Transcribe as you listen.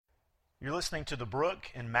You're listening to The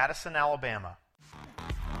Brook in Madison, Alabama.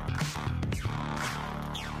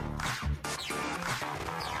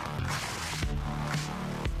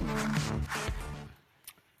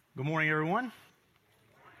 Good morning, everyone.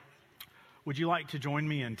 Would you like to join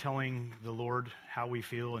me in telling the Lord how we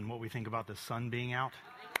feel and what we think about the sun being out?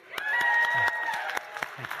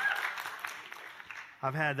 Thank you.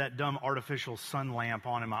 I've had that dumb artificial sun lamp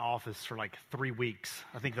on in my office for like 3 weeks.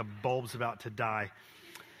 I think the bulb's about to die.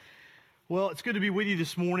 Well, it's good to be with you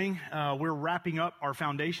this morning. We're wrapping up our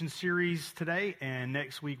foundation series today, and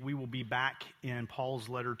next week we will be back in Paul's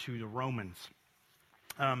letter to the Romans.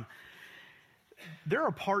 There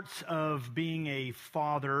are parts of being a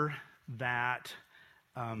father that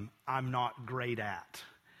I'm not great at,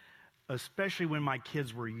 especially when my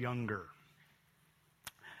kids were younger.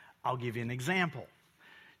 I'll give you an example.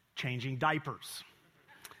 Changing diapers.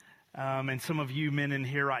 And some of you men in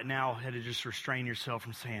here right now had to just restrain yourself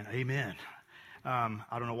from saying, amen.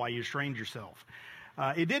 I don't know why you restrained yourself.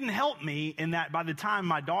 It didn't help me in that by the time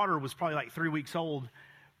my daughter was probably like 3 weeks old,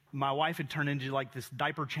 my wife had turned into like this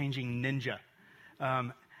diaper changing ninja.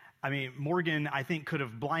 Morgan, I think, could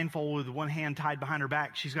have blindfolded with one hand tied behind her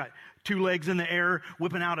back. She's got 2 legs in the air,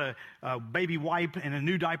 whipping out a baby wipe and a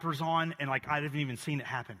new diaper's on, and like I haven't even seen it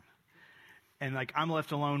happen. And like I'm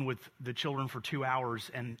left alone with the children for 2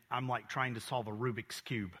 hours, and I'm like trying to solve a Rubik's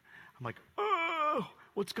Cube. I'm like, oh,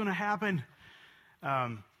 what's going to happen?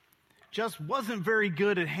 Just wasn't very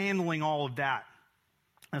good at handling all of that.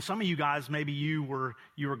 Now, some of you guys, maybe you were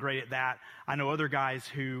great at that. I know other guys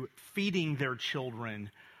who feeding their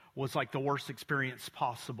children was like the worst experience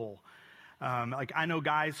possible. I know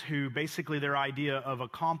guys who basically their idea of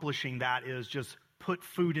accomplishing that is just put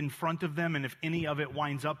food in front of them, and if any of it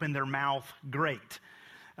winds up in their mouth, great.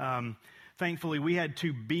 Thankfully, we had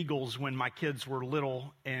 2 beagles when my kids were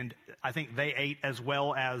little, and I think they ate as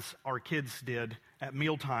well as our kids did at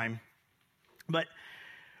mealtime. But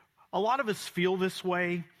a lot of us feel this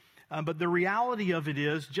way, but the reality of it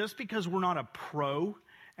is just because we're not a pro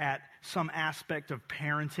at some aspect of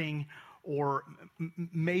parenting, or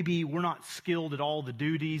maybe we're not skilled at all the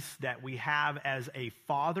duties that we have as a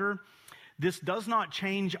father, this does not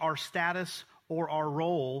change our status or our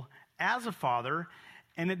role as a father,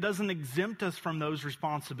 and it doesn't exempt us from those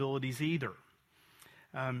responsibilities either.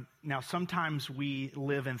 Now, sometimes we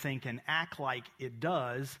live and think and act like it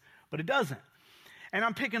does, but it doesn't. And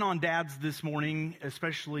I'm picking on dads this morning,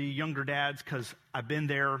 especially younger dads, because I've been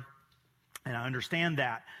there and I understand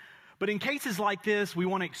that. But in cases like this, we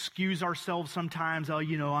want to excuse ourselves sometimes. Oh,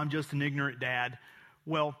 I'm just an ignorant dad.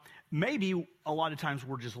 Well, maybe a lot of times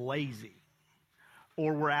we're just lazy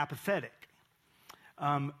or we're apathetic.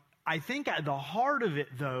 I think at the heart of it,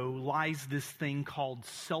 though, lies this thing called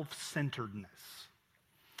self-centeredness.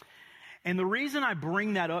 And the reason I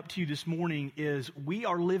bring that up to you this morning is we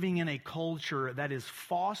are living in a culture that is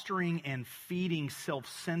fostering and feeding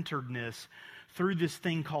self-centeredness through this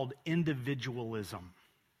thing called individualism.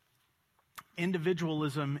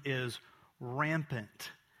 Individualism is rampant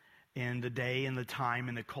in the day and the time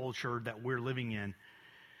and the culture that we're living in.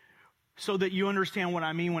 So that you understand what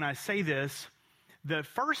I mean when I say this, the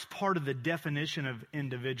first part of the definition of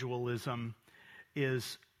individualism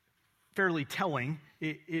is fairly telling.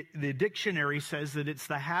 The dictionary says that it's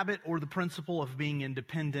the habit or the principle of being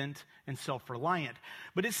independent and self-reliant.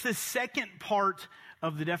 But it's the second part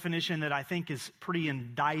of the definition that I think is pretty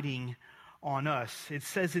indicting on us. It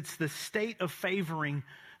says it's the state of favoring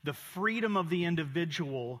the freedom of the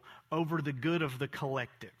individual over the good of the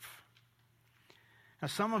collective. Now,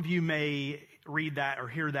 some of you may read that or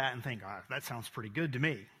hear that and think, that sounds pretty good to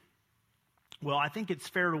me. Well, I think it's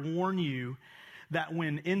fair to warn you that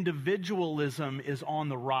when individualism is on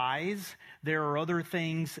the rise, there are other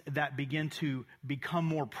things that begin to become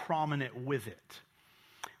more prominent with it.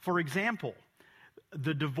 For example,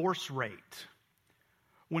 the divorce rate.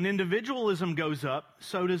 When individualism goes up,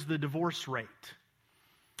 so does the divorce rate.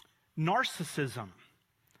 Narcissism.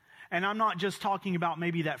 And I'm not just talking about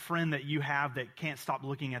maybe that friend that you have that can't stop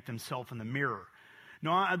looking at themselves in the mirror.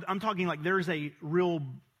 No, I'm talking like there's a real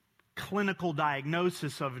clinical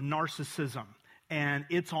diagnosis of narcissism, and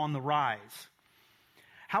it's on the rise.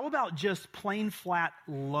 How about just plain flat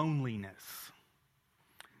loneliness?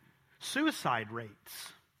 Suicide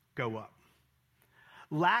rates go up.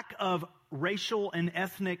 Lack of racial and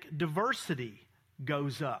ethnic diversity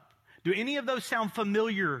goes up. Do any of those sound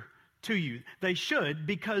familiar to you? They should,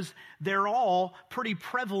 because they're all pretty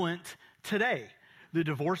prevalent today. The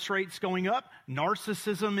divorce rate's going up,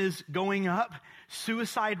 narcissism is going up,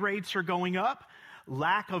 suicide rates are going up,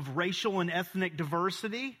 lack of racial and ethnic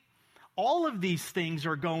diversity, All of these things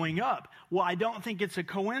are going up. Well, I don't think it's a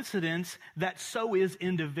coincidence that so is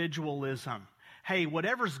individualism. Hey,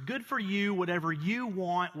 whatever's good for you, whatever you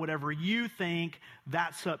want, whatever you think,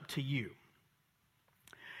 that's up to you.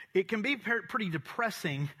 It can be pretty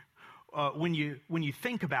depressing when you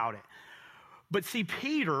think about it. But see,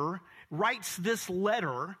 Peter writes this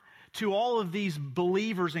letter to all of these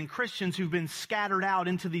believers and Christians who've been scattered out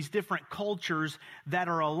into these different cultures that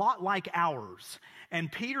are a lot like ours. And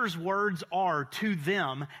Peter's words are to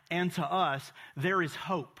them and to us, there is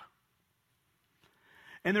hope.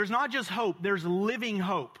 And there's not just hope, there's living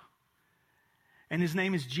hope. And his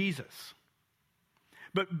name is Jesus.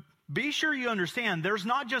 But be sure you understand, there's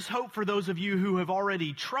not just hope for those of you who have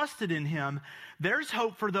already trusted in him. There's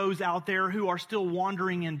hope for those out there who are still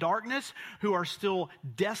wandering in darkness, who are still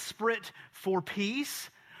desperate for peace,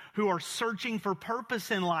 who are searching for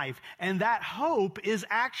purpose in life. And that hope is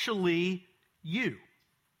actually you.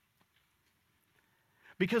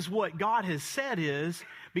 Because what God has said is,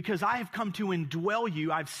 because I have come to indwell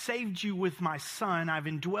you, I've saved you with my Son, I've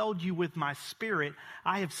indwelled you with my Spirit,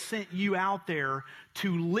 I have sent you out there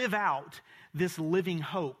to live out this living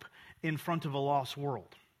hope in front of a lost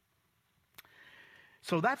world.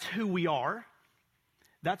 So that's who we are.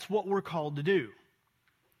 That's what we're called to do.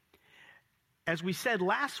 As we said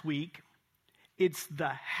last week, it's the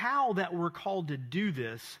how that we're called to do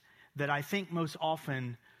this that I think most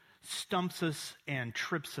often stumps us and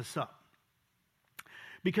trips us up.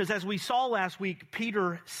 Because as we saw last week,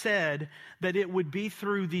 Peter said that it would be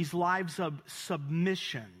through these lives of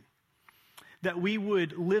submission, that we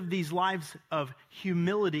would live these lives of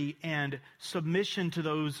humility and submission to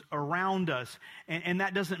those around us. And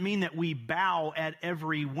that doesn't mean that we bow at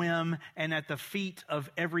every whim and at the feet of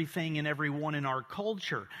everything and everyone in our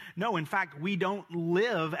culture. No, in fact, we don't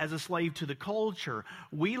live as a slave to the culture.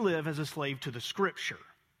 We live as a slave to the Scripture.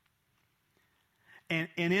 And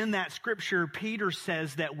in that Scripture, Peter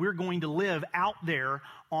says that we're going to live out there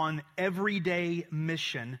on everyday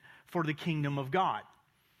mission for the kingdom of God.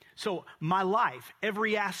 So my life,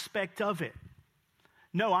 every aspect of it.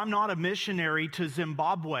 No, I'm not a missionary to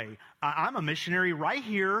Zimbabwe. I'm a missionary right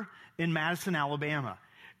here in Madison, Alabama.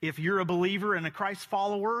 If you're a believer and a Christ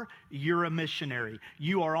follower, you're a missionary.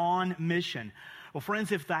 You are on mission. Well,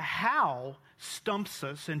 friends, if the how stumps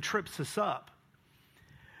us and trips us up,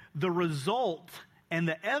 the result and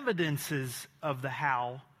the evidences of the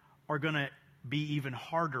how are going to be even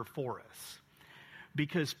harder for us.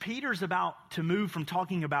 Because Peter's about to move from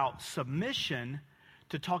talking about submission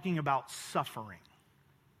to talking about suffering.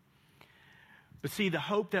 But see, the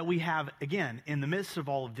hope that we have, again, in the midst of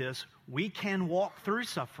all of this, we can walk through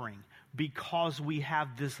suffering because we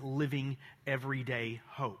have this living, everyday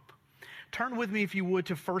hope. Turn with me, if you would,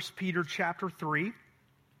 to 1 Peter chapter 3.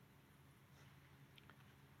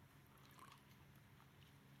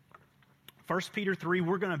 1 Peter 3,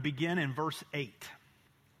 we're going to begin in verse 8.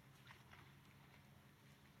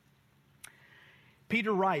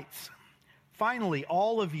 Peter writes, "Finally,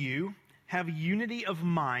 all of you have unity of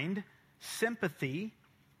mind, sympathy,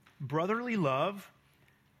 brotherly love,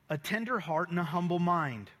 a tender heart, and a humble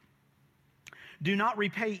mind. Do not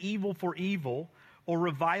repay evil for evil or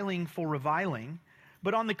reviling for reviling,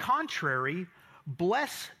 but on the contrary,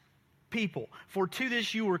 bless people. For to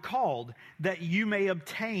this you were called, that you may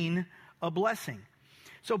obtain a blessing."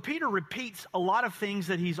 So Peter repeats a lot of things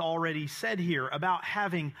that he's already said here about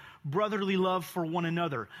having brotherly love for one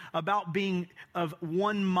another, about being of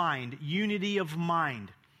one mind, unity of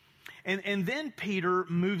mind. And then Peter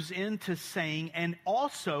moves into saying, and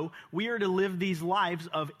also we are to live these lives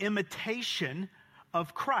of imitation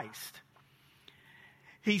of Christ.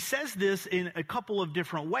 He says this in a couple of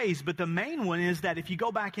different ways, but the main one is that if you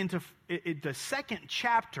go back into the second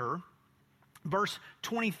chapter, verse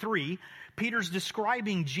 23, Peter's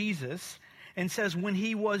describing Jesus and says, when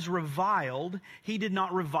he was reviled, he did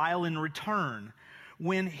not revile in return.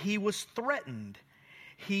 When he was threatened,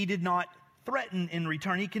 he did not threaten in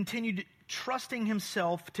return. He continued trusting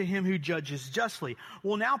himself to him who judges justly.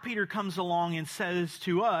 Well, now Peter comes along and says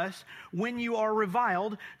to us, when you are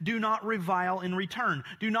reviled, do not revile in return.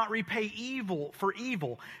 Do not repay evil for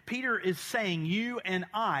evil. Peter is saying you and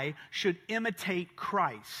I should imitate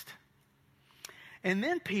Christ. And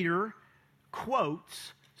then Peter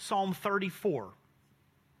quotes Psalm 34.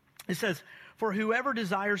 It says, "For whoever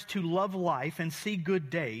desires to love life and see good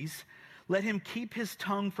days, let him keep his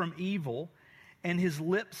tongue from evil and his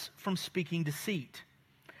lips from speaking deceit.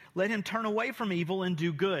 Let him turn away from evil and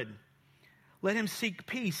do good. Let him seek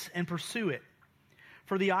peace and pursue it.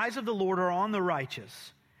 For the eyes of the Lord are on the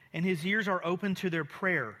righteous, and his ears are open to their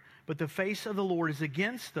prayer. But the face of the Lord is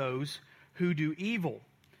against those who do evil."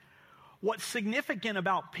 What's significant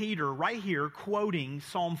about Peter right here quoting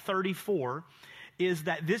Psalm 34 is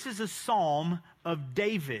that this is a psalm of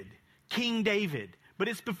David, King David, but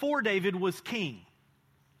it's before David was king.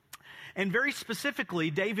 And very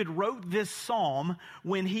specifically, David wrote this psalm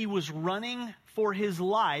when he was running for his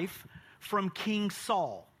life from King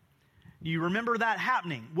Saul. Do you remember that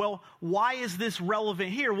happening? Well, why is this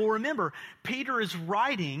relevant here? Well, remember, Peter is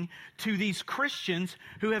writing to these Christians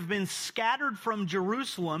who have been scattered from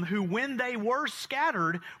Jerusalem, who when they were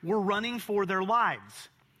scattered were running for their lives.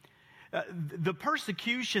 The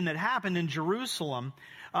persecution that happened in Jerusalem,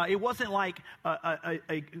 it wasn't like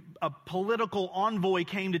a political envoy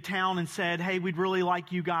came to town and said, hey, we'd really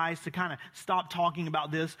like you guys to kind of stop talking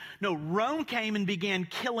about this. No, Rome came and began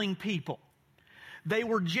killing people. They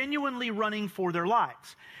were genuinely running for their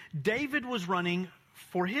lives. David was running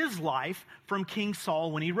for his life from King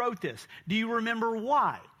Saul when he wrote this. Do you remember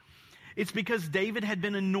why? It's because David had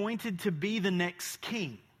been anointed to be the next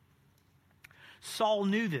king. Saul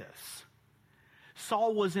knew this.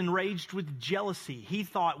 Saul was enraged with jealousy. He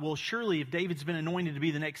thought, well, surely if David's been anointed to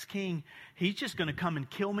be the next king, he's just going to come and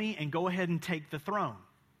kill me and go ahead and take the throne.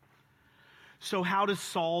 So how does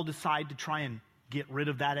Saul decide to try and get rid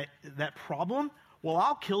of that problem? Well,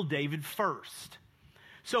 I'll kill David first.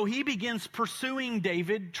 So he begins pursuing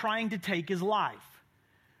David, trying to take his life.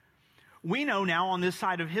 We know now on this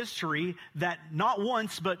side of history that not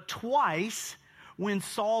once, but twice, when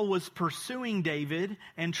Saul was pursuing David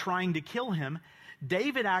and trying to kill him,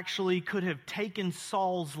 David actually could have taken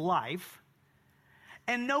Saul's life,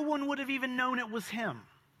 and no one would have even known it was him.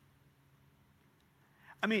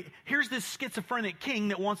 I mean, here's this schizophrenic king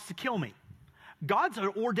that wants to kill me. God's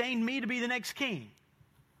ordained me to be the next king.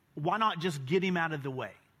 Why not just get him out of the way?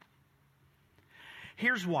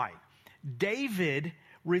 Here's why. David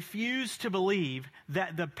refused to believe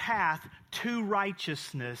that the path to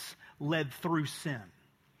righteousness led through sin.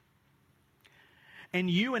 And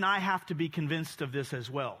you and I have to be convinced of this as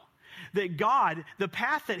well. That God, the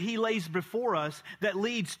path that he lays before us that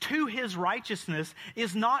leads to his righteousness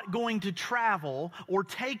is not going to travel or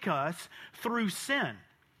take us through sin.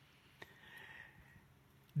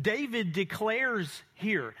 David declares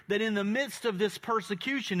here that in the midst of this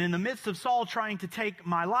persecution, in the midst of Saul trying to take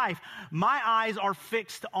my life, my eyes are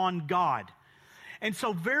fixed on God. And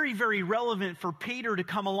so very, very relevant for Peter to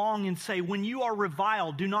come along and say, when you are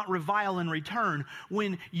reviled, do not revile in return.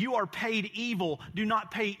 When you are paid evil, do not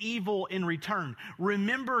pay evil in return.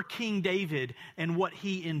 Remember King David and what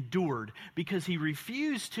he endured, because he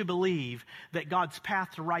refused to believe that God's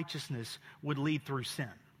path to righteousness would lead through sin.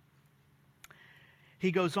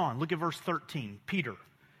 He goes on. Look at verse 13. Peter.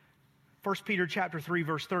 1 Peter chapter 3,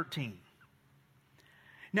 verse 13.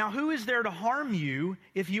 Now, who is there to harm you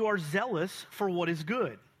if you are zealous for what is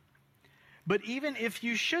good? But even if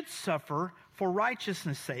you should suffer for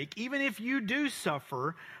righteousness' sake, even if you do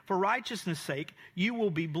suffer for righteousness' sake, you will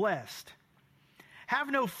be blessed. Have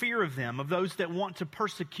no fear of them, of those that want to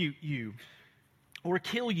persecute you or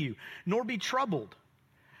kill you, nor be troubled.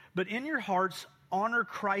 But in your hearts, honor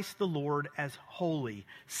Christ the Lord as holy.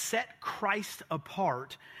 Set Christ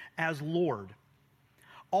apart as Lord.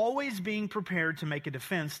 Always being prepared to make a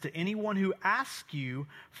defense to anyone who asks you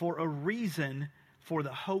for a reason for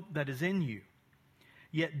the hope that is in you.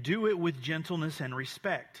 Yet do it with gentleness and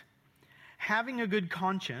respect, having a good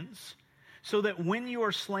conscience, so that when you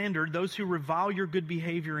are slandered, those who revile your good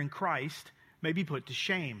behavior in Christ may be put to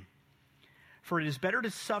shame. For it is better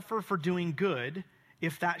to suffer for doing good,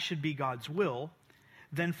 if that should be God's will,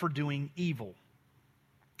 than for doing evil.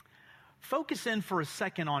 Focus in for a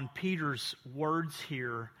second on Peter's words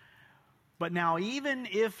here. But now, even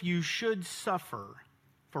if you should suffer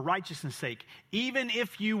for righteousness' sake, even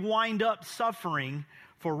if you wind up suffering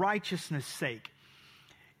for righteousness' sake,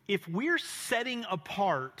 if we're setting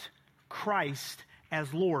apart Christ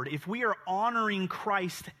as Lord, if we are honoring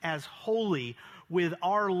Christ as holy with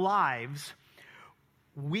our lives,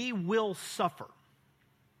 we will suffer.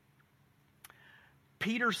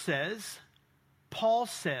 Peter says, Paul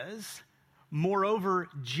says, moreover,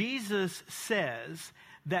 Jesus says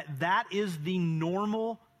that is the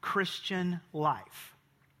normal Christian life.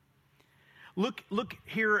 Look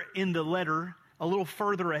here in the letter a little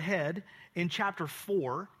further ahead in chapter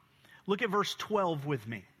 4. Look at verse 12 with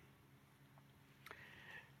me.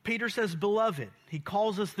 Peter says, beloved, he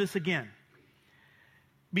calls us this again.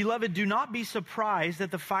 Beloved, do not be surprised at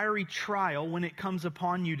the fiery trial when it comes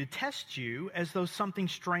upon you to test you as though something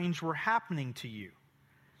strange were happening to you.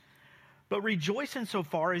 But rejoice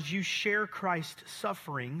insofar as you share Christ's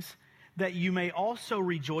sufferings, that you may also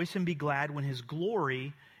rejoice and be glad when his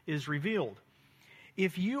glory is revealed.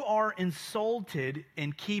 if you are insulted,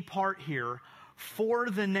 and key part here, for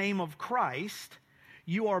the name of Christ,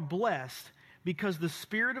 you are blessed because the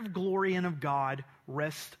Spirit of glory and of God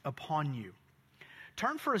rests upon you.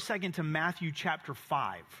 Turn for a second to Matthew chapter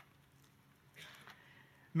 5.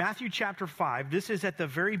 Matthew chapter 5, this is at the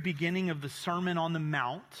very beginning of the Sermon on the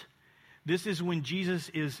Mount. This is when Jesus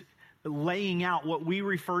is laying out what we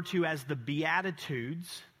refer to as the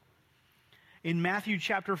Beatitudes. In Matthew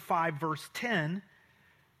chapter 5, verse 10,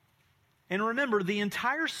 and remember, the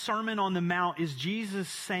entire Sermon on the Mount is Jesus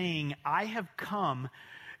saying, I have come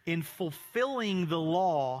in fulfilling the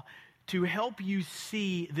law to help you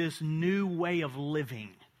see this new way of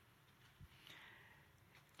living.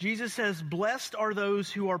 Jesus says, blessed are those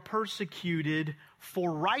who are persecuted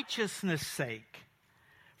for righteousness' sake,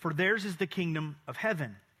 for theirs is the kingdom of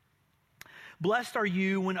heaven. Blessed are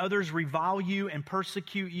you when others revile you and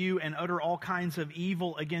persecute you and utter all kinds of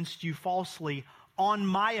evil against you falsely on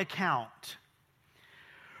my account.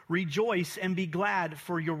 Rejoice and be glad,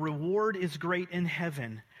 for your reward is great in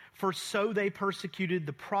heaven, for so they persecuted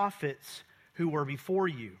the prophets who were before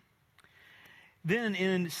you. Then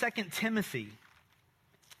in 2 Timothy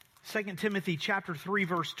chapter 3,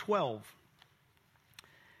 verse 12,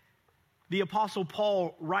 the Apostle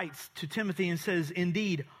Paul writes to Timothy and says,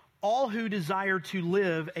 indeed, all who desire to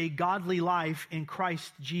live a godly life in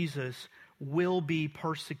Christ Jesus will be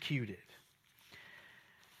persecuted.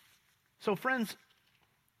 So friends,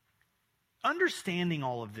 understanding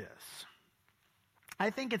all of this,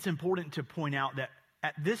 I think it's important to point out that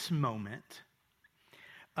at this moment,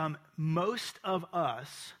 most of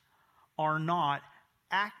us are not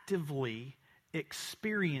actively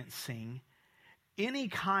experiencing any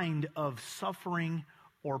kind of suffering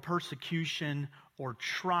or persecution or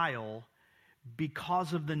trial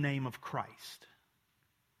because of the name of Christ.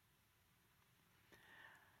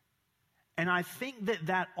 And I think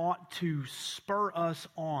that ought to spur us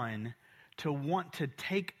on to want to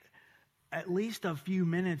take at least a few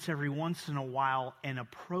minutes every once in a while and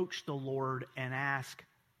approach the Lord and ask,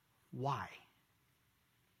 why?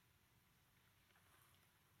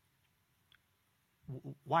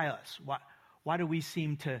 Why us? Why do we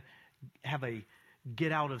seem to have a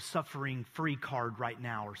get out of suffering free card right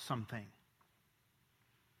now or something?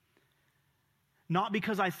 Not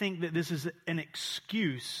because I think that this is an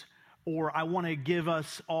excuse or I want to give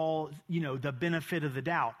us all, the benefit of the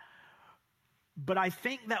doubt. But I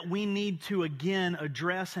think that we need to again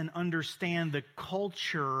address and understand the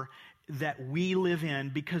culture that we live in,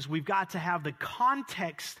 because we've got to have the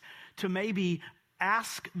context to maybe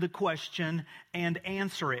ask the question and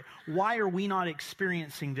answer it. Why are we not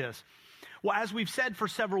experiencing this? Well, as we've said for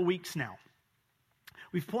several weeks now,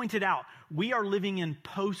 we've pointed out we are living in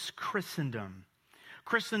post-Christendom.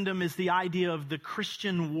 Christendom is the idea of the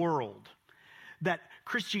Christian world, that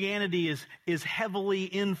Christianity is heavily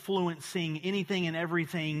influencing anything and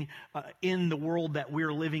everything in the world that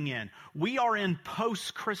we're living in. We are in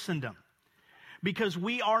post-Christendom because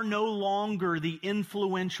we are no longer the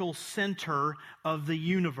influential center of the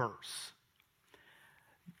universe.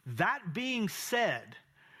 That being said,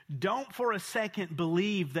 don't for a second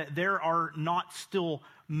believe that there are not still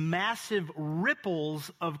massive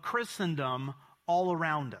ripples of Christendom all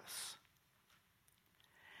around us.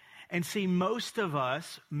 And see, most of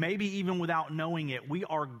us, maybe even without knowing it, we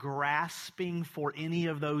are grasping for any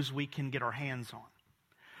of those we can get our hands on.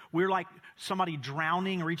 We're like somebody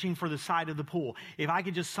drowning, reaching for the side of the pool. If I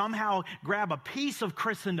could just somehow grab a piece of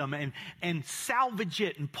Christendom and salvage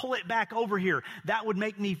it and pull it back over here, that would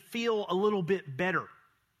make me feel a little bit better.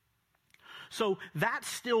 So that's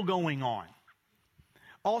still going on.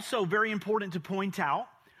 Also, very important to point out,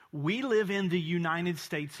 we live in the United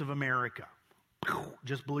States of America.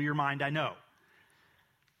 Just blew your mind, I know.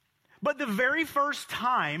 But the very first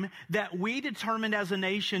time that we determined as a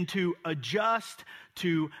nation to adjust,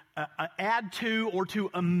 to add to, or to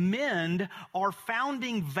amend our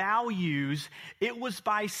founding values, it was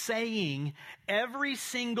by saying every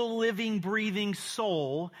single living, breathing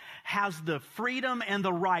soul has the freedom and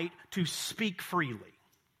the right to speak freely.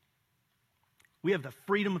 We have the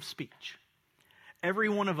freedom of speech. Every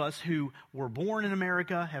one of us who were born in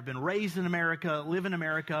America, have been raised in America, live in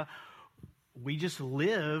America, we just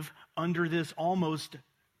live under this almost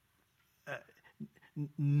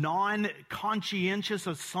non-conscientious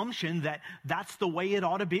assumption that that's the way it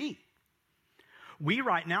ought to be. We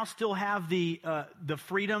right now still have the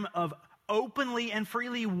freedom of openly and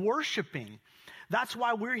freely worshiping. That's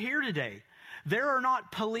why we're here today. There are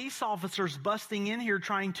not police officers busting in here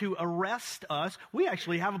trying to arrest us. We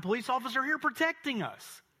actually have a police officer here protecting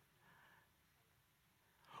us.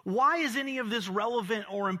 Why is any of this relevant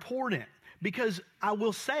or important? Because I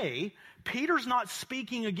will say, Peter's not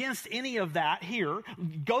speaking against any of that here.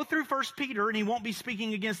 Go through 1 Peter and he won't be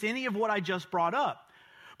speaking against any of what I just brought up.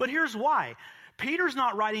 But here's why. Peter's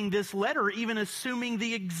not writing this letter even assuming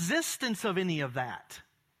the existence of any of that.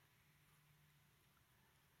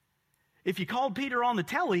 If you called Peter on the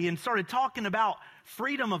telly and started talking about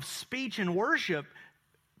freedom of speech and worship,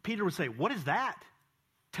 Peter would say, what is that?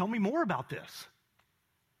 Tell me more about this.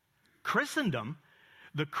 Christendom,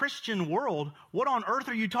 the Christian world, what on earth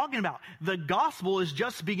are you talking about? The gospel is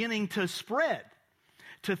just beginning to spread.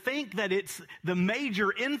 To think that it's the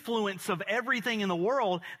major influence of everything in the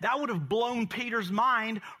world, that would have blown Peter's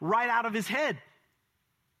mind right out of his head.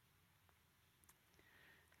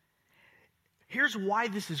 Here's why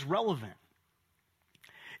this is relevant.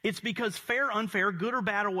 It's because fair, unfair, good or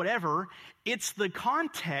bad or whatever, it's the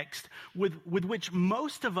context with which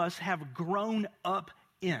most of us have grown up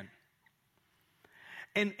in.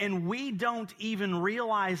 And we don't even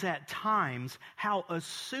realize at times how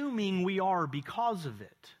assuming we are because of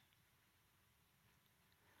it.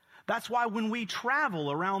 That's why when we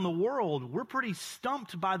travel around the world, we're pretty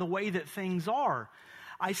stumped by the way that things are.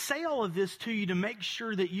 I say all of this to you to make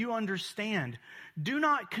sure that you understand. Do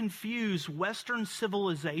not confuse Western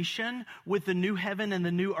civilization with the new heaven and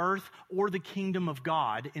the new earth or the kingdom of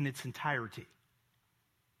God in its entirety.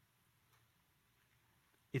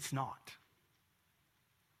 It's not.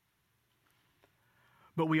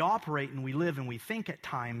 But we operate and we live and we think at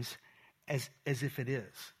times as if it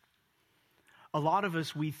is. A lot of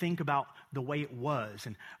us, we think about the way it was,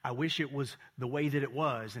 and I wish it was the way that it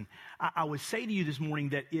was. And I would say to you this morning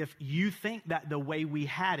that if you think that the way we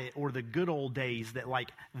had it, or the good old days, that like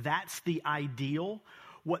that's the ideal,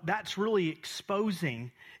 what that's really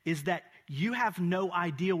exposing is that you have no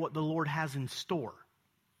idea what the Lord has in store.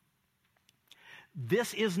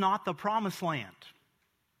 This is not the promised land.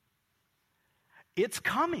 It's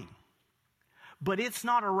coming, but it's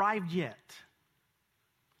not arrived yet.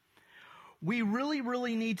 We really,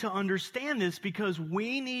 really need to understand this because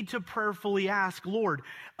we need to prayerfully ask, Lord,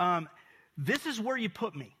 this is where you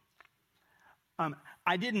put me.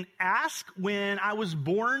 I didn't ask when I was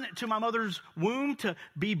born to my mother's womb to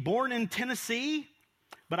be born in Tennessee,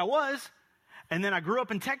 but I was. And then I grew up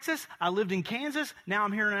in Texas. I lived in Kansas. Now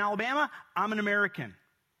I'm here in Alabama. I'm an American.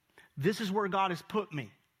 This is where God has put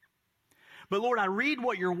me. But Lord, I read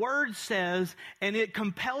what your word says, and it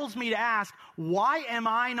compels me to ask, why am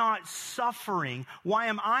I not suffering? Why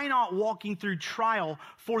am I not walking through trial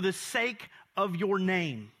for the sake of your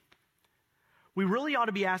name? We really ought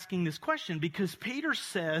to be asking this question because Peter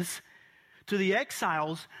says to the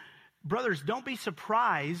exiles, brothers, don't be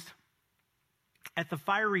surprised at the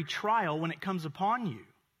fiery trial when it comes upon you.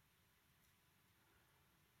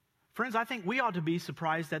 Friends, I think we ought to be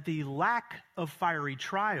surprised at the lack of fiery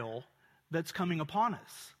trial that's coming upon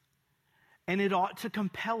us. And it ought to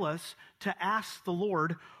compel us to ask the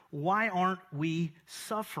Lord, why aren't we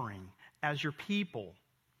suffering as your people?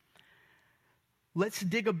 Let's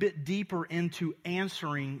dig a bit deeper into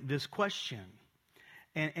answering this question.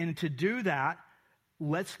 And to do that,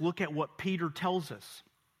 let's look at what Peter tells us.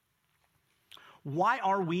 Why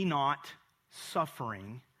are we not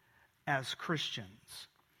suffering as Christians?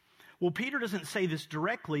 Well, Peter doesn't say this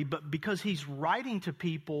directly, but because he's writing to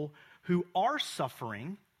people who are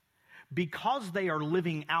suffering because they are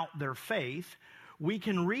living out their faith, we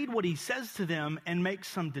can read what he says to them and make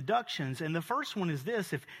some deductions. And the first one is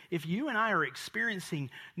this: if you and I are experiencing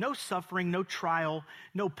no suffering, no trial,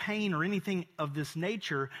 no pain or anything of this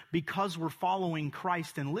nature because we're following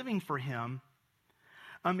Christ and living for him,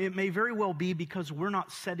 it may very well be because we're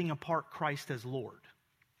not setting apart Christ as Lord.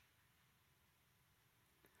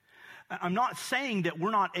 I'm not saying that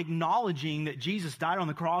we're not acknowledging that Jesus died on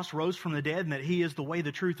the cross, rose from the dead, and that he is the way,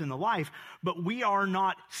 the truth, and the life, but we are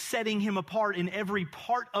not setting him apart in every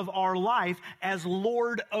part of our life as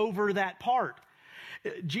Lord over that part.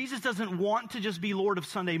 Jesus doesn't want to just be Lord of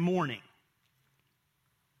Sunday morning.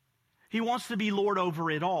 He wants to be Lord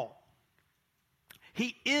over it all.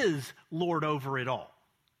 He is Lord over it all.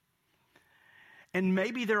 And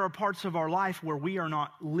maybe there are parts of our life where we are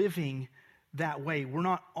not living that way. We're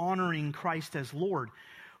not honoring Christ as Lord.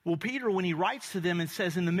 Well, Peter, when he writes to them and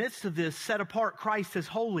says, in the midst of this, set apart Christ as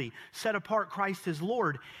holy, set apart Christ as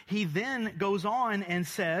Lord, he then goes on and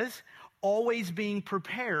says, always being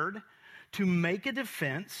prepared to make a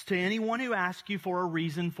defense to anyone who asks you for a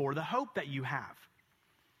reason for the hope that you have.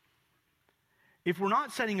 If we're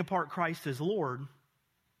not setting apart Christ as Lord,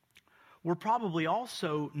 we're probably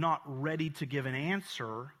also not ready to give an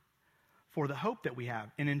answer for the hope that we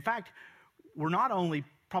have. And in fact, we're not only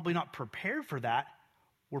probably not prepared for that,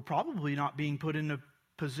 we're probably not being put in a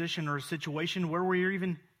position or a situation where we're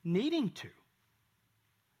even needing to.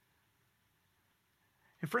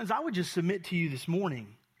 And friends, I would just submit to you this morning,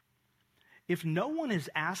 if no one is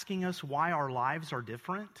asking us why our lives are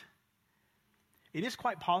different, it is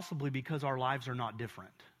quite possibly because our lives are not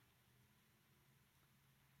different.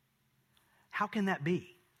 How can that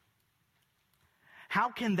be? How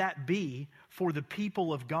can that be for the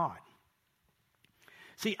people of God?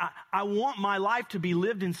 See, I want my life to be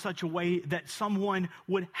lived in such a way that someone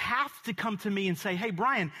would have to come to me and say, hey,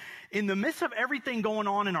 Brian, in the midst of everything going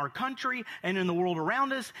on in our country and in the world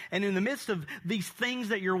around us, and in the midst of these things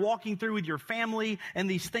that you're walking through with your family and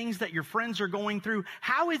these things that your friends are going through,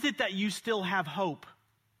 how is it that you still have hope?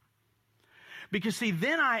 Because see,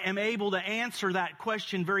 then I am able to answer that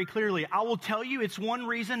question very clearly. I will tell you it's one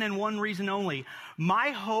reason and one reason only.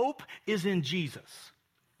 My hope is in Jesus,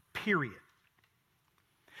 period.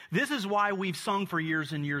 This is why we've sung for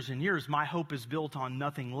years and years and years, my hope is built on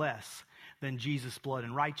nothing less than Jesus' blood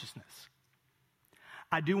and righteousness.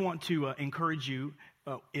 I do want to encourage you,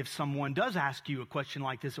 if someone does ask you a question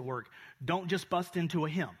like this at work, don't just bust into a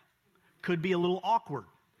hymn. Could be a little awkward.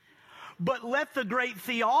 But let the great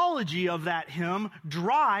theology of that hymn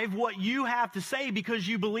drive what you have to say because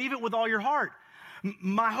you believe it with all your heart.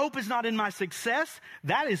 My hope is not in my success.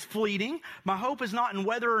 That is fleeting. My hope is not in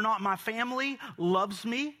whether or not my family loves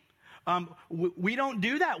me. We don't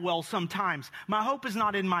do that well sometimes. My hope is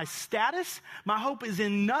not in my status. My hope is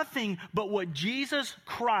in nothing but what Jesus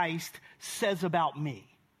Christ says about me.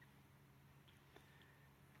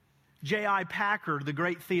 J.I. Packer, the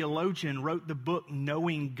great theologian, wrote the book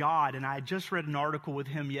Knowing God, and I just read an article with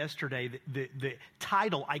him yesterday. The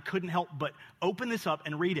title, I couldn't help but open this up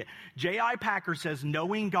and read it. J.I. Packer says,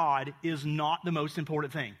 knowing God is not the most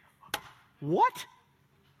important thing. What?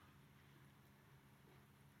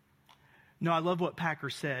 No, I love what Packer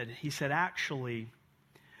said. He said, actually,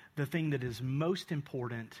 the thing that is most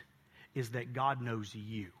important is that God knows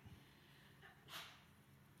you.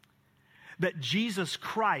 That Jesus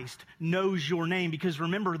Christ knows your name. Because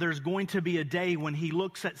remember, there's going to be a day when he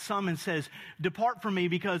looks at some and says, depart from me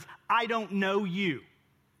because I don't know you.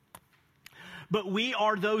 But we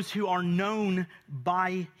are those who are known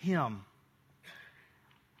by him.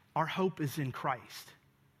 Our hope is in Christ.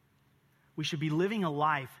 We should be living a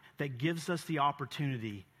life that gives us the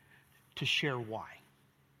opportunity to share why.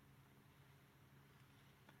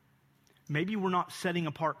 Maybe we're not setting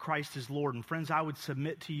apart Christ as Lord. And friends, I would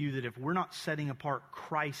submit to you that if we're not setting apart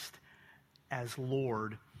Christ as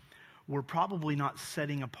Lord, we're probably not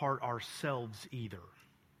setting apart ourselves either.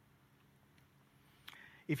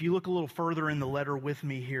 If you look a little further in the letter with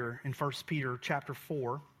me here in 1 Peter chapter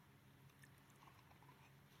 4,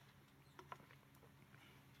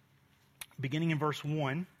 beginning in verse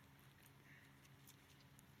 1,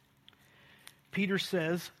 Peter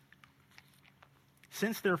says,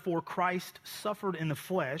 since therefore Christ suffered in the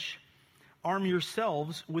flesh, arm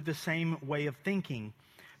yourselves with the same way of thinking.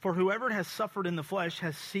 For whoever has suffered in the flesh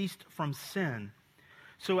has ceased from sin,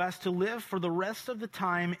 so as to live for the rest of the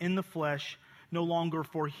time in the flesh, no longer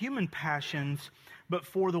for human passions, but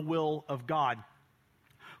for the will of God.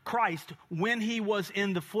 Christ, when he was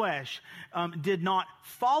in the flesh, did not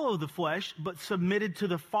follow the flesh, but submitted to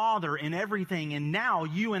the Father in everything. And now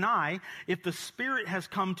you and I, if the Spirit has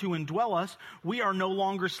come to indwell us, we are no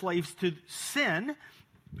longer slaves to sin.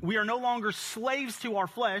 We are no longer slaves to our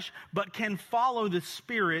flesh, but can follow the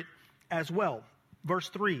Spirit as well. Verse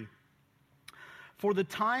 3, for the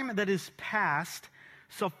time that is past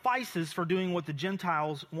suffices for doing what the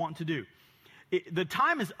Gentiles want to do. The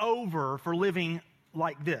time is over for living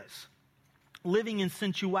like this, living in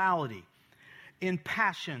sensuality, in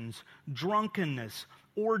passions, drunkenness,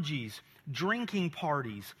 orgies, drinking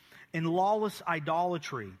parties, and lawless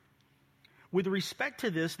idolatry. With respect to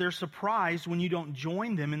this, they're surprised when you don't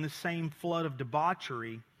join them in the same flood of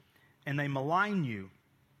debauchery, and they malign you.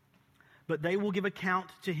 But they will give account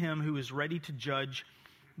to him who is ready to judge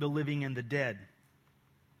the living and the dead.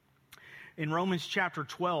 In Romans chapter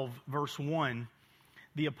 12, verse 1,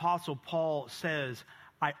 the Apostle Paul says,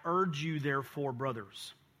 I urge you, therefore,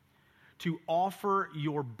 brothers, to offer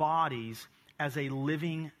your bodies as a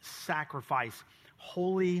living sacrifice,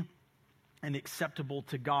 holy and acceptable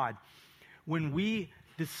to God. When we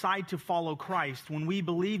decide to follow Christ, when we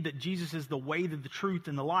believe that Jesus is the way, the truth,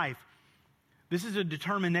 and the life, this is a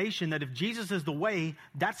determination that if Jesus is the way,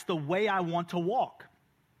 that's the way I want to walk.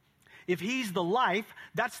 If he's the life,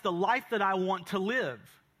 that's the life that I want to live.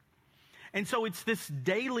 And so it's this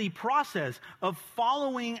daily process of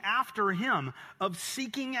following after him, of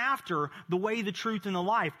seeking after the way, the truth, and the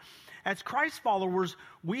life. As Christ followers,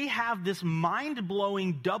 we have this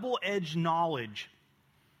mind-blowing, double-edged knowledge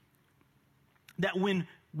that when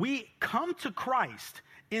we come to Christ,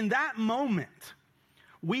 in that moment,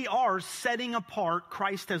 we are setting apart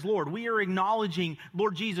Christ as Lord. We are acknowledging,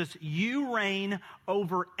 Lord Jesus, you reign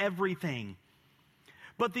over everything.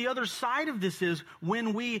 But the other side of this is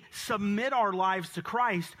when we submit our lives to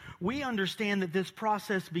Christ, we understand that this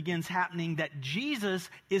process begins happening, that Jesus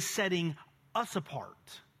is setting us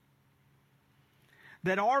apart.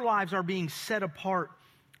 That our lives are being set apart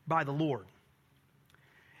by the Lord.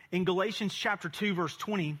 In Galatians chapter 2, verse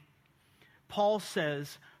 20, Paul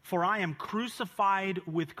says, "For I am crucified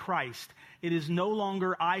with Christ. It is no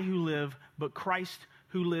longer I who live, but Christ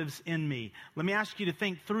who lives in me." Let me ask you to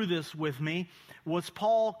think through this with me. Was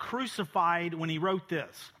Paul crucified when he wrote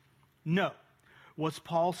this? No. Was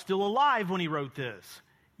Paul still alive when he wrote this?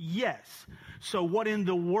 Yes. So what in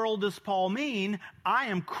the world does Paul mean? I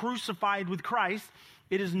am crucified with Christ.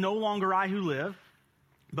 It is no longer I who live,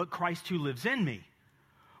 but Christ who lives in me.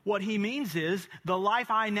 What he means is, the life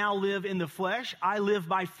I now live in the flesh, I live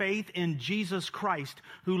by faith in Jesus Christ,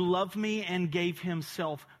 who loved me and gave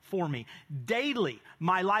himself for me. Daily,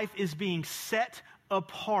 my life is being set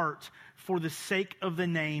apart for the sake of the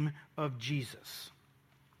name of Jesus.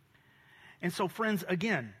 And so, friends,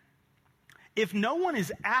 again, if no one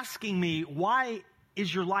is asking me, why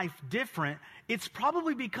is your life different? It's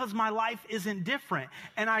probably because my life isn't different.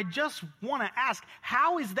 And I just want to ask,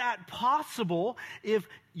 how is that possible if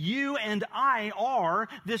you and I are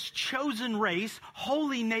this chosen race,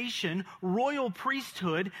 holy nation, royal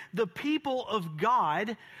priesthood, the people of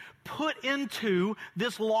God, put into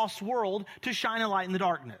this lost world to shine a light in the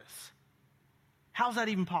darkness? How's that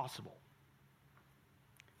even possible?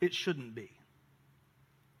 It shouldn't be.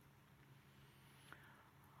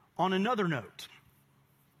 On another note,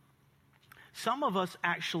 some of us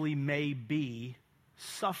actually may be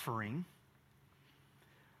suffering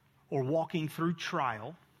or walking through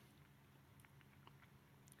trial,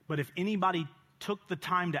 but if anybody took the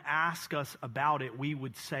time to ask us about it, we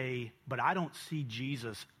would say, but I don't see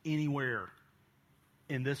Jesus anywhere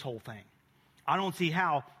in this whole thing. I don't see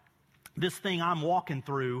how this thing I'm walking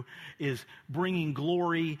through is bringing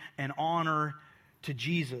glory and honor to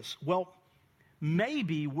Jesus. Well,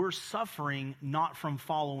 maybe we're suffering not from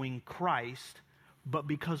following Christ, but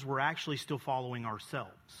because we're actually still following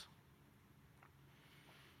ourselves.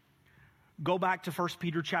 Go back to 1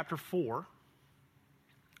 Peter chapter 4,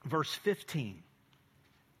 verse 15.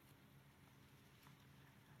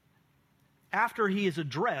 After he is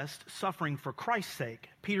addressed suffering for Christ's sake,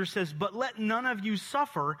 Peter says, "But let none of you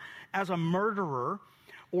suffer as a murderer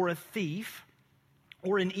or a thief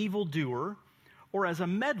or an evildoer or as a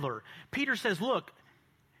meddler." Peter says, look,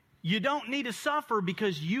 you don't need to suffer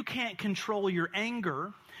because you can't control your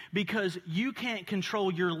anger, because you can't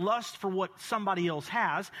control your lust for what somebody else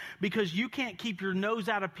has, because you can't keep your nose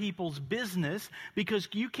out of people's business, because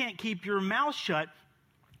you can't keep your mouth shut.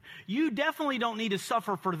 You definitely don't need to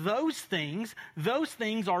suffer for those things. Those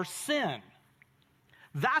things are sin.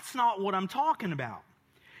 That's not what I'm talking about.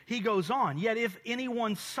 He goes on, "Yet if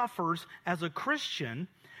anyone suffers as a Christian,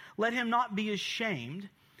 let him not be ashamed,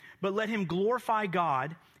 but let him glorify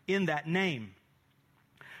God in that name.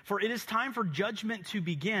 For it is time for judgment to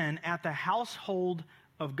begin at the household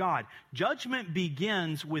of God." Judgment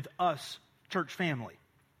begins with us, church family.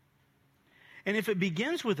 And if it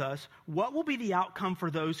begins with us, what will be the outcome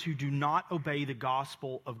for those who do not obey the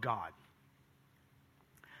gospel of God?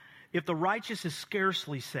 If the righteous is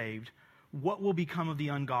scarcely saved, what will become of the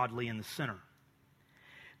ungodly and the sinner?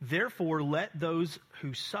 Therefore, let those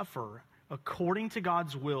who suffer according to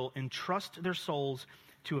God's will entrust their souls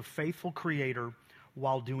to a faithful Creator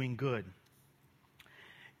while doing good.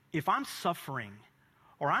 If I'm suffering,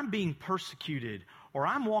 or I'm being persecuted, or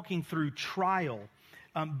I'm walking through trial,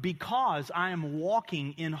 because I am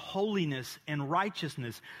walking in holiness and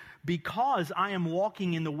righteousness, because I am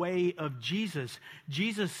walking in the way of Jesus,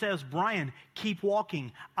 Jesus says, "Brian, keep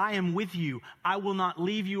walking. I am with you. I will not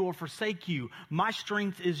leave you or forsake you. My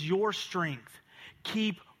strength is your strength.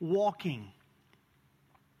 Keep walking.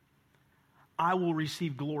 I will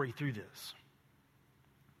receive glory through this."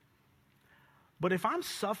 But if I'm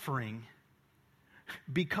suffering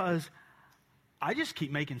because I just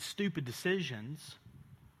keep making stupid decisions,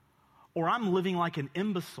 or I'm living like an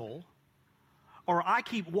imbecile, or I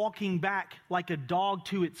keep walking back like a dog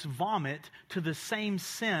to its vomit to the same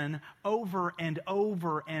sin over and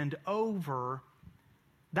over and over,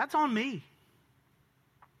 that's on me.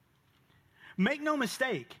 Make no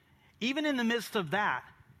mistake, even in the midst of that,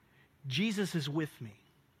 Jesus is with me.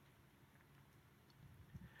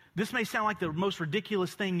 This may sound like the most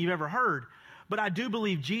ridiculous thing you've ever heard, but I do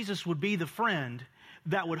believe Jesus would be the friend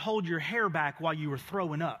that would hold your hair back while you were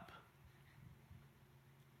throwing up.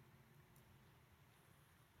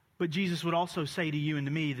 But Jesus would also say to you and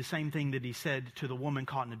to me the same thing that he said to the woman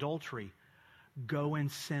caught in adultery. Go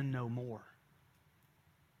and sin no more.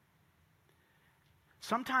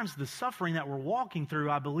 Sometimes the suffering that we're walking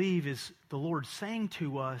through, I believe, is the Lord saying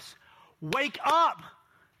to us, wake up!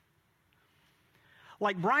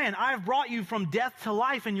 Like, Brian, I've brought you from death to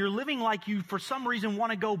life, and you're living like you, for some reason,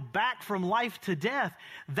 want to go back from life to death.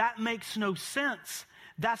 That makes no sense.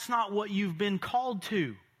 That's not what you've been called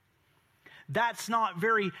to. That's not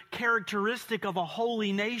very characteristic of a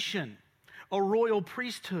holy nation, a royal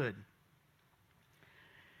priesthood.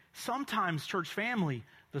 Sometimes, church family,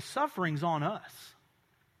 the suffering's on us.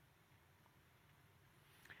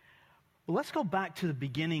 Well, let's go back to the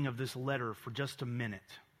beginning of this letter for just a minute.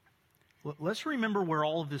 Let's remember where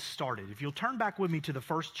all of this started. If you'll turn back with me to the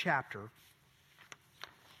first chapter,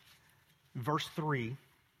 verse 3.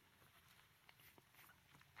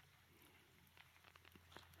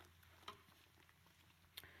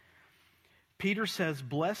 Peter says,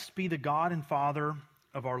 "Blessed be the God and Father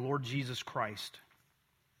of our Lord Jesus Christ.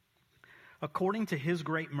 According to his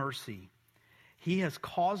great mercy, he has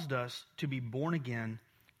caused us to be born again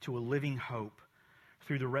to a living hope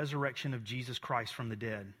through the resurrection of Jesus Christ from the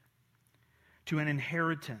dead, to an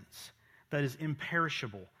inheritance that is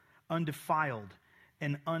imperishable, undefiled,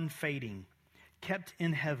 and unfading, kept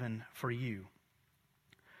in heaven for you,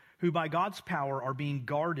 who by God's power are being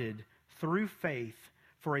guarded through faith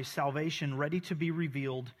for a salvation ready to be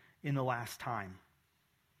revealed in the last time.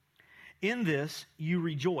 In this you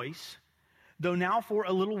rejoice, though now for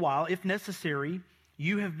a little while, if necessary,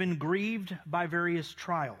 you have been grieved by various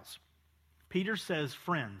trials." Peter says,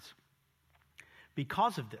 friends,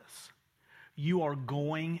 because of this, you are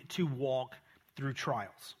going to walk through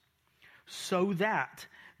trials, so that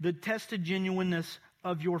the tested genuineness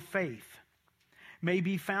of your faith may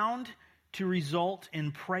be found to result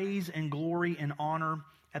in praise and glory and honor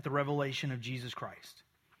at the revelation of Jesus Christ.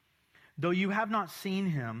 Though you have not seen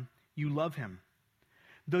him, you love him.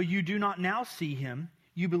 Though you do not now see him,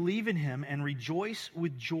 you believe in him and rejoice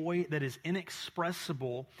with joy that is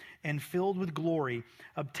inexpressible and filled with glory,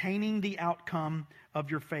 obtaining the outcome of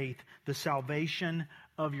your faith, the salvation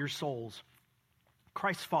of your souls.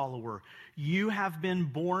 Christ follower, you have been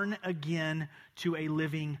born again to a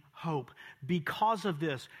living hope. Because of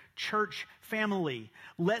this, church family,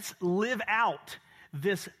 let's live out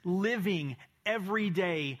this living,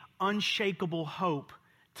 everyday, unshakable hope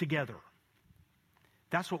together.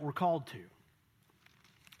 That's what we're called to.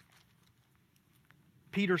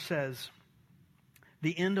 Peter says,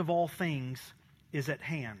 the end of all things is at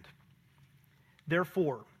hand.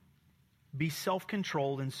 Therefore, be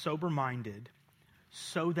self-controlled and sober-minded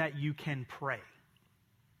so that you can pray.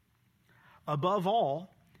 Above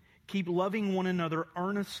all, keep loving one another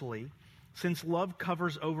earnestly, since love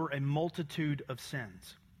covers over a multitude of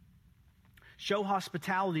sins. Show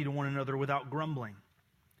hospitality to one another without grumbling.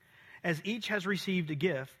 As each has received a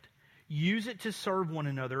gift, use it to serve one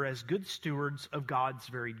another as good stewards of God's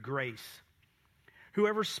varied grace.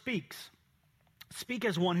 Whoever speaks, speak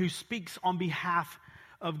as one who speaks on behalf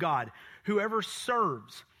of God. Whoever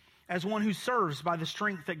serves, as one who serves by the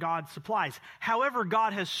strength that God supplies. However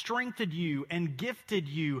God has strengthened you and gifted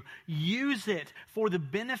you, use it for the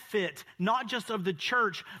benefit not just of the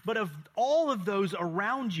church, but of all of those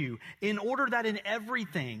around you, in order that in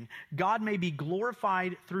everything God may be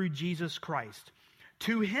glorified through Jesus Christ.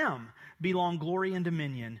 To him belong glory and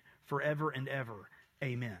dominion forever and ever.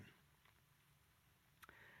 Amen.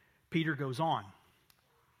 Peter goes on.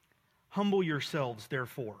 Humble yourselves,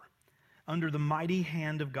 therefore, under the mighty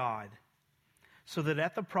hand of God, so that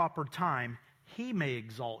at the proper time he may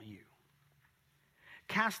exalt you,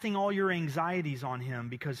 casting all your anxieties on him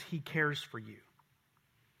because he cares for you.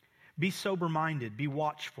 Be sober-minded, be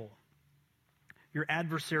watchful. Your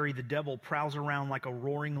adversary, the devil, prowls around like a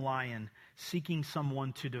roaring lion, seeking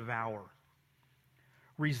someone to devour.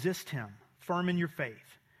 Resist him, firm in your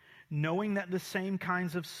faith, knowing that the same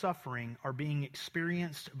kinds of suffering are being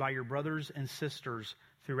experienced by your brothers and sisters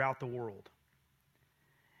throughout the world.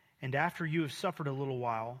 And after you have suffered a little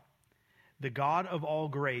while, the God of all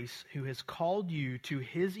grace, who has called you to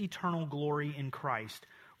his eternal glory in Christ,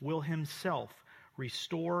 will himself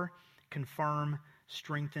restore, confirm,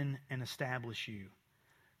 strengthen, and establish you.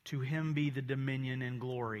 To him be the dominion and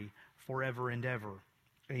glory forever and ever.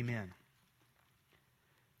 Amen.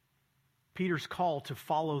 Peter's call to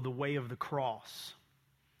follow the way of the cross,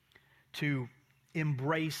 to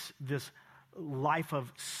embrace this life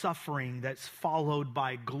of suffering that's followed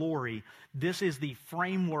by glory. This is the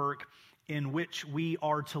framework in which we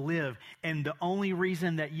are to live. And the only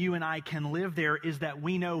reason that you and I can live there is that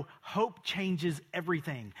we know hope changes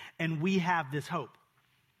everything. And we have this hope.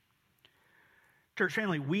 Church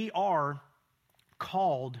family, we are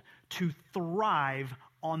called to thrive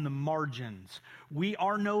on the margins. We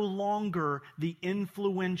are no longer the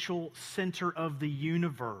influential center of the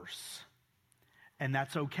universe. And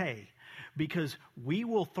that's okay, because we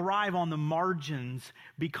will thrive on the margins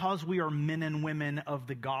because we are men and women of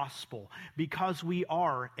the gospel, because we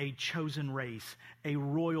are a chosen race, a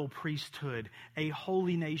royal priesthood, a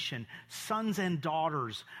holy nation, sons and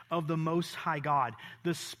daughters of the Most High God,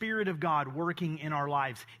 the Spirit of God working in our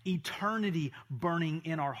lives, eternity burning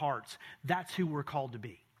in our hearts. That's who we're called to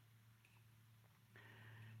be.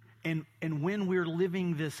 And when we're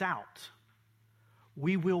living this out,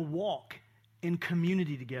 we will walk in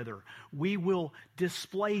community together. We will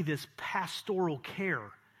display this pastoral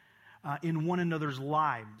care in one another's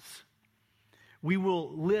lives. We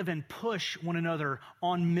will live and push one another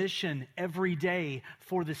on mission every day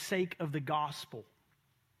for the sake of the gospel.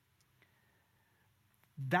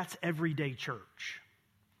 That's everyday church.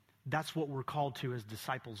 That's what we're called to as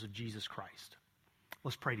disciples of Jesus Christ.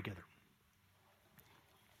 Let's pray together.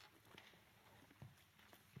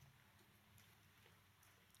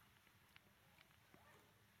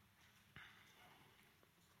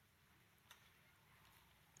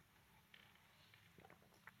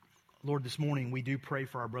 Lord, this morning we do pray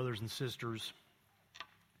for our brothers and sisters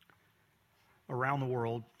around the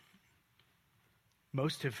world,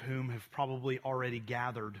 most of whom have probably already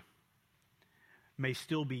gathered, may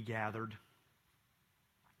still be gathered,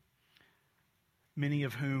 many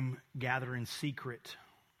of whom gather in secret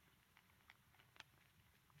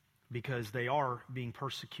because they are being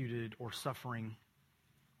persecuted or suffering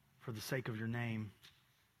for the sake of your name.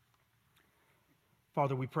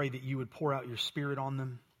 Father, we pray that you would pour out your Spirit on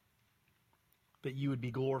them, that you would be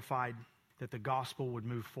glorified, that the gospel would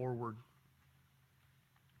move forward.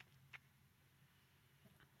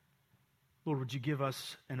 Lord, would you give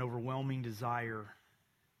us an overwhelming desire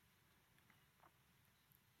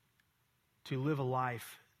to live a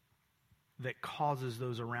life that causes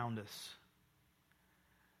those around us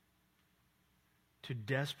to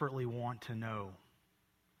desperately want to know,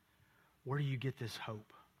 where do you get this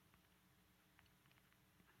hope?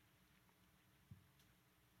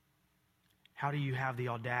 How do you have the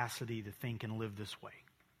audacity to think and live this way?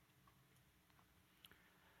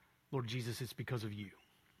 Lord Jesus, it's because of you.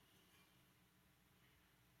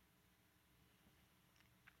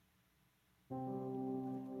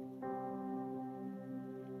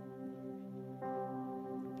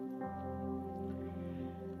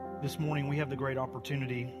 This morning we have the great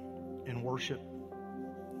opportunity in worship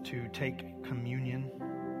to take communion.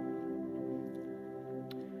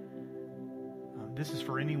 This is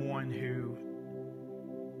for anyone who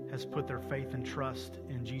has put their faith and trust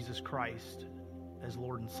in Jesus Christ as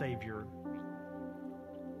Lord and Savior.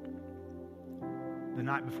 The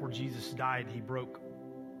night before Jesus died, he broke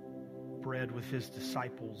bread with his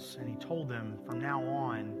disciples, and he told them, from now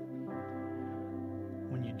on,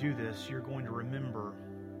 when you do this, you're going to remember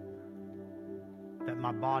that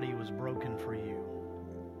my body was broken for you.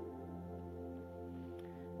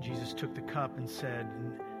 Jesus took the cup and said,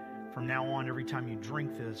 from now on, every time you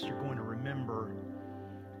drink this, you're going to remember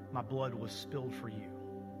my blood was spilled for you,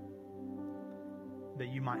 that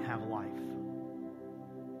you might have life.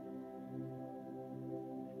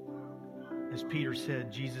 As Peter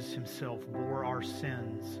said, Jesus himself bore our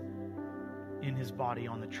sins in his body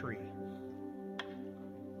on the tree.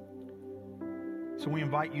 So we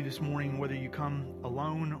invite you this morning, whether you come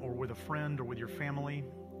alone or with a friend or with your family,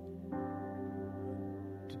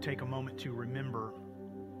 to take a moment to remember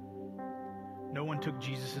no one took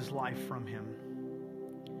Jesus' life from him.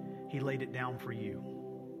 He laid it down for you.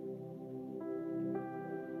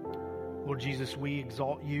 Lord Jesus, we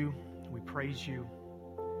exalt you. We praise you.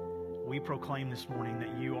 We proclaim this morning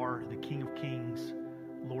that you are the King of Kings,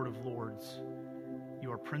 Lord of Lords.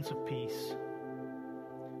 You are Prince of Peace.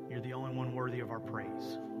 You're the only one worthy of our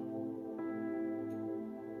praise.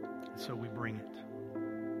 And so we bring it.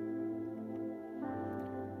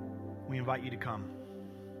 We invite you to come.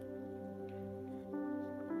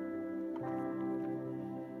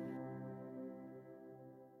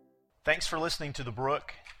 Thanks for listening to The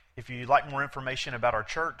Brook. If you'd like more information about our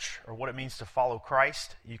church or what it means to follow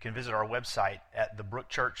Christ, you can visit our website at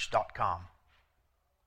thebrookchurch.com.